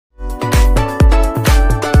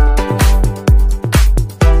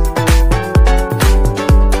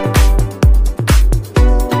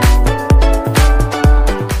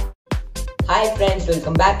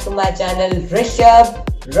channel Rishabh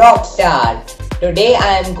Rockstar. Today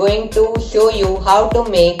I am going to show you how to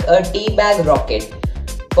make a tea bag rocket.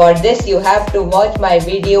 For this you have to watch my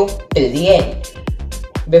video till the end.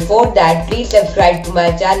 Before that, please subscribe to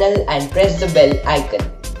my channel and press the bell icon.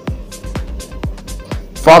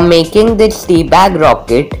 For making this tea bag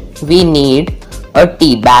rocket, we need a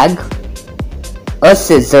tea bag, a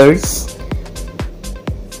scissors,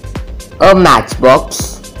 a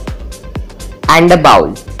matchbox and a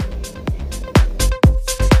bowl.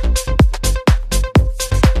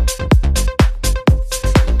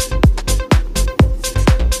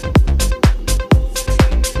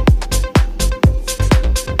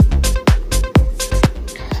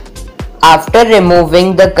 After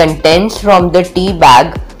removing the contents from the tea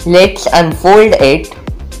bag, let's unfold it.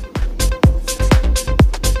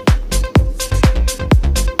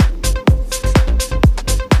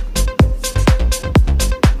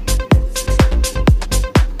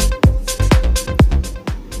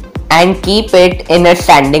 And keep it in a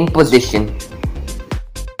standing position.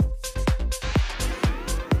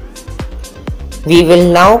 We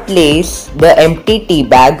will now place the empty tea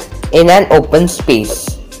bag in an open space.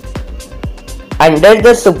 Under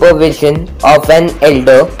the supervision of an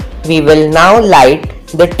elder, we will now light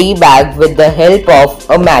the tea bag with the help of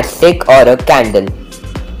a matchstick or a candle.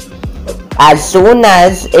 As soon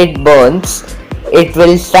as it burns, it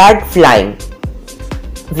will start flying.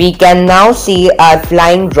 We can now see our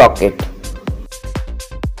flying rocket.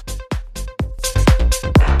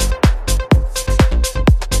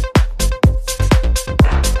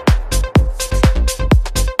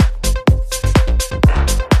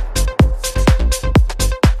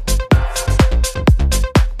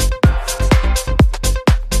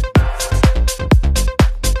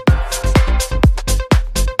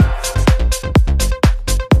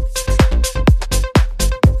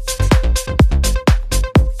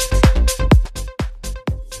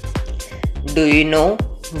 Do you know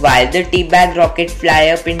why the tea bag rocket fly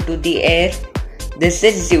up into the air? This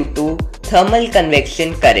is due to thermal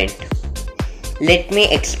convection current. Let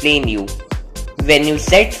me explain you. When you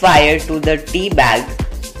set fire to the tea bag,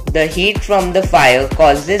 the heat from the fire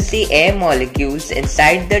causes the air molecules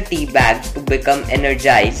inside the tea bag to become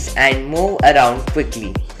energized and move around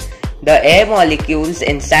quickly. The air molecules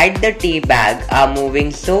inside the tea bag are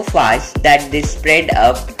moving so fast that they spread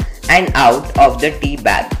up and out of the tea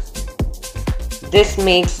bag. This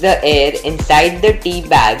makes the air inside the tea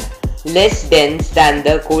bag less dense than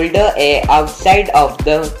the colder air outside of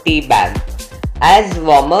the tea bag. As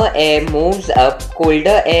warmer air moves up,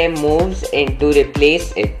 colder air moves in to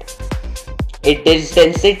replace it. It is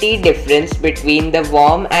density difference between the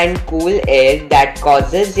warm and cool air that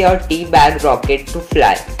causes your tea bag rocket to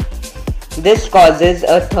fly. This causes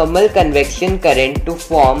a thermal convection current to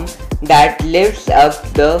form that lifts up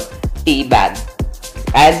the tea bag.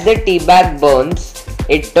 As the tea bag burns,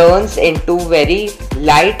 it turns into very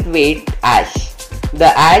lightweight ash.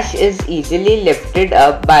 The ash is easily lifted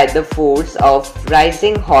up by the force of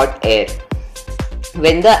rising hot air.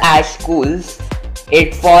 When the ash cools,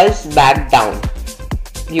 it falls back down.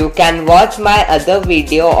 You can watch my other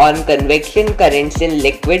video on convection currents in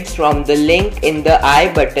liquids from the link in the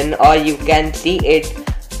I button, or you can see it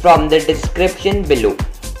from the description below.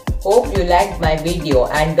 Hope you liked my video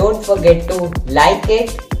and don't forget to like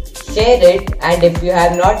it, share it, and if you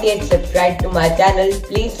have not yet subscribed to my channel,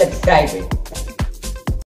 please subscribe it.